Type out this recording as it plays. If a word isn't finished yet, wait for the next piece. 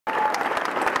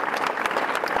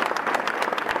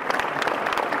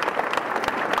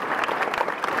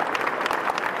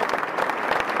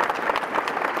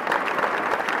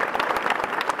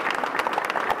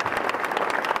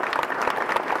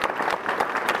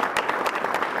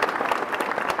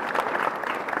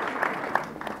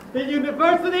The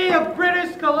University of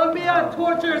British Columbia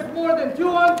tortures more than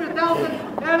 200,000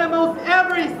 animals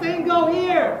every single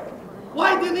year.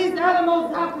 Why do these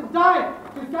animals have to die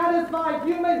to satisfy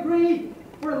human greed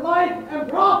for life and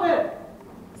profit?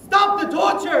 Stop the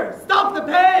torture! Stop the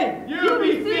pain!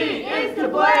 UBC is to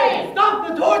blame! Stop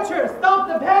the torture! Stop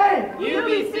the pain!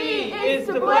 UBC is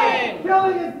to blame!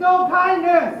 Killing is no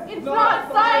kindness! It's not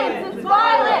science, it's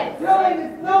violence! Killing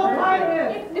is no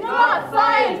kindness! It's not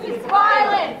science, it's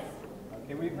violence!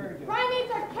 Okay, we've heard you.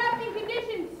 Primates are kept in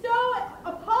conditions so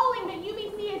appalling that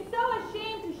UBC is so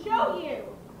ashamed to show you.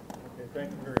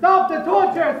 Stop the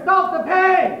torture! Stop the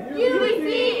pain! UBC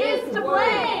is to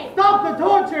blame! Stop the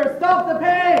torture! Stop the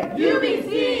pain!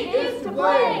 UBC is to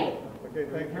blame! Okay,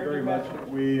 thank you very much.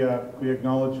 We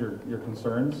acknowledge your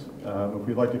concerns. If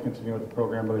we'd like to continue with the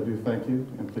program, but I do thank you,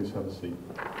 and please have a seat.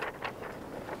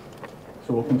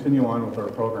 So we'll continue on with our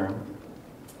program.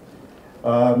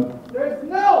 There's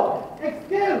no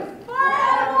excuse For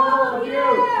animal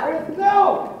abuse! There's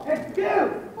no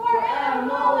excuse For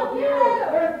animal abuse!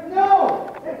 There's no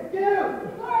excuse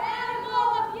For animal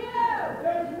abuse!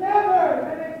 There's never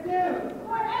an excuse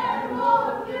For animal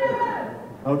abuse!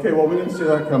 Okay, well, we didn't see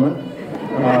that coming.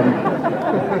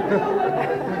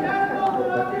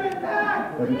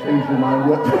 Have you changed your mind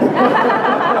yet?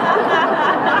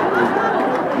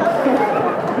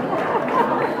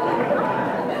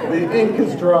 The ink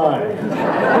is dry.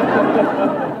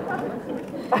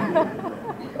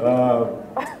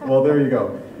 Well, there you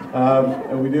go.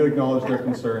 And we do acknowledge their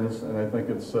concerns, and I think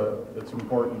it's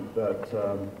important that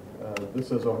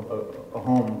this is a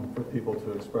home for people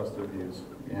to express their views,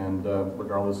 and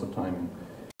regardless of timing.